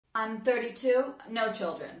I'm 32, no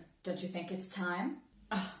children. Don't you think it's time?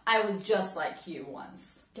 Ugh, I was just like you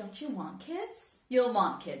once. Don't you want kids? You'll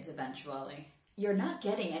want kids eventually. You're not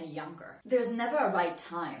getting any younger. There's never a right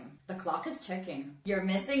time. The clock is ticking. You're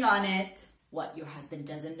missing on it. What, your husband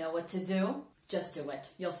doesn't know what to do? Just do it.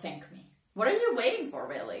 You'll thank me. What are you waiting for,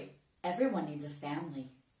 really? Everyone needs a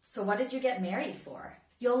family. So what did you get married for?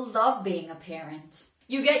 You'll love being a parent.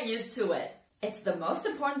 You get used to it. It's the most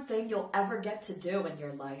important thing you'll ever get to do in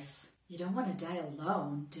your life. You don't want to die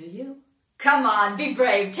alone, do you? Come on, be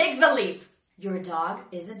brave. Take the leap. Your dog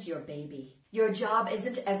isn't your baby. Your job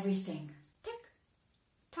isn't everything. Tick,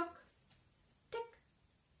 tock, tick,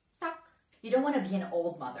 tock. You don't want to be an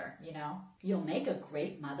old mother, you know? You'll make a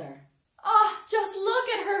great mother. Ah, just look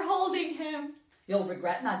at her holding him. You'll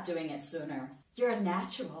regret not doing it sooner. You're a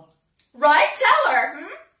natural. Right? Tell her.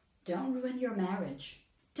 Don't ruin your marriage.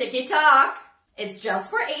 Ticky-tock. It's just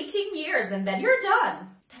for 18 years and then you're done.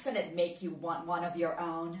 Doesn't it make you want one of your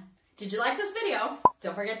own? Did you like this video?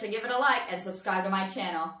 Don't forget to give it a like and subscribe to my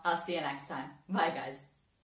channel. I'll see you next time. Bye, guys.